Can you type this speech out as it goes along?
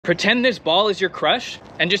Pretend this ball is your crush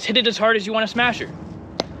and just hit it as hard as you want to smash her.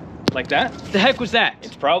 Like that? The heck was that?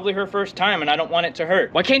 It's probably her first time and I don't want it to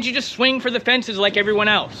hurt. Why can't you just swing for the fences like everyone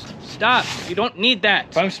else? Stop, you don't need that.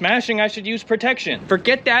 If I'm smashing, I should use protection.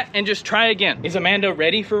 Forget that and just try again. Is Amanda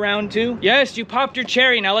ready for round 2? Yes, you popped your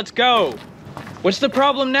cherry, now let's go. What's the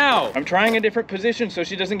problem now? I'm trying a different position so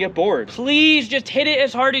she doesn't get bored. Please, just hit it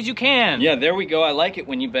as hard as you can. Yeah, there we go, I like it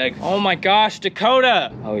when you beg. Oh my gosh,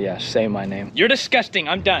 Dakota. Oh yeah, say my name. You're disgusting,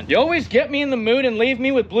 I'm done. You always get me in the mood and leave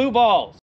me with blue balls.